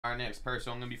Our next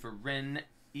person going to be for Ren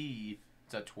E.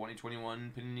 It's a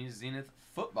 2021 Panini Zenith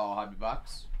football hobby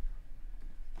box.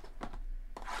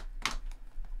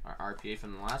 Our RPA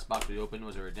from the last box we opened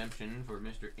was a redemption for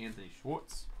Mr. Anthony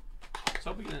Schwartz. Let's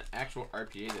hope we get an actual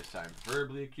RPA this time.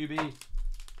 Preferably a QB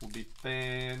would be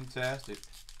fantastic.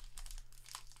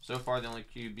 So far, the only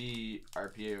QB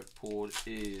RPA I've pulled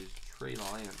is Trey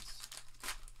Lance.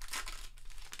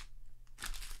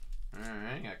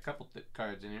 Alright, got a couple thick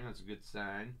cards in here. That's a good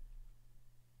sign.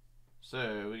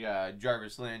 So, we got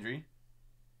Jarvis Landry.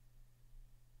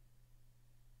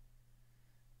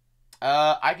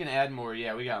 I can add more.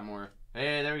 Yeah, we got more.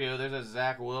 Hey, there we go. There's a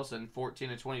Zach Wilson,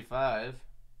 14/25.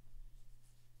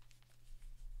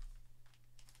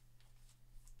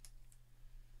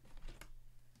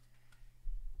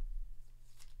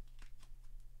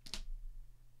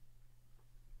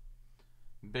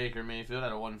 Baker Mayfield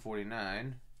at a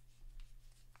 149.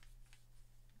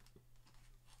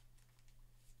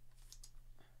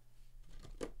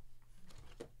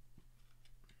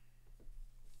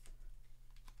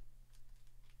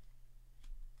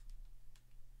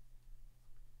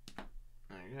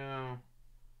 There you go.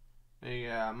 They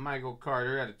got Michael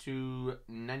Carter at a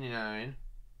 299.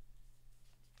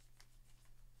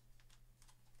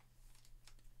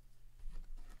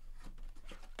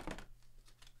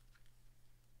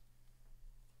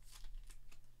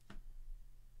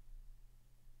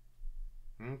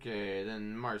 Okay,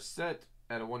 then Marset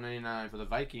at a 199 for the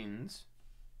Vikings.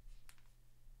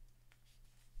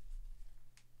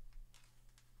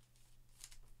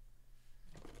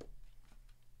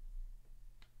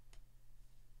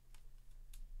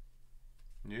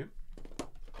 Yep.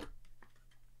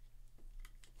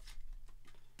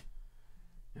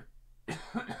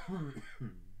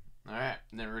 Alright,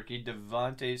 then rookie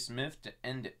Devontae Smith to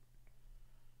end it.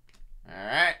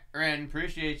 Alright, Ren,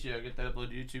 appreciate you. I'll get that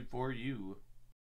uploaded to YouTube for you.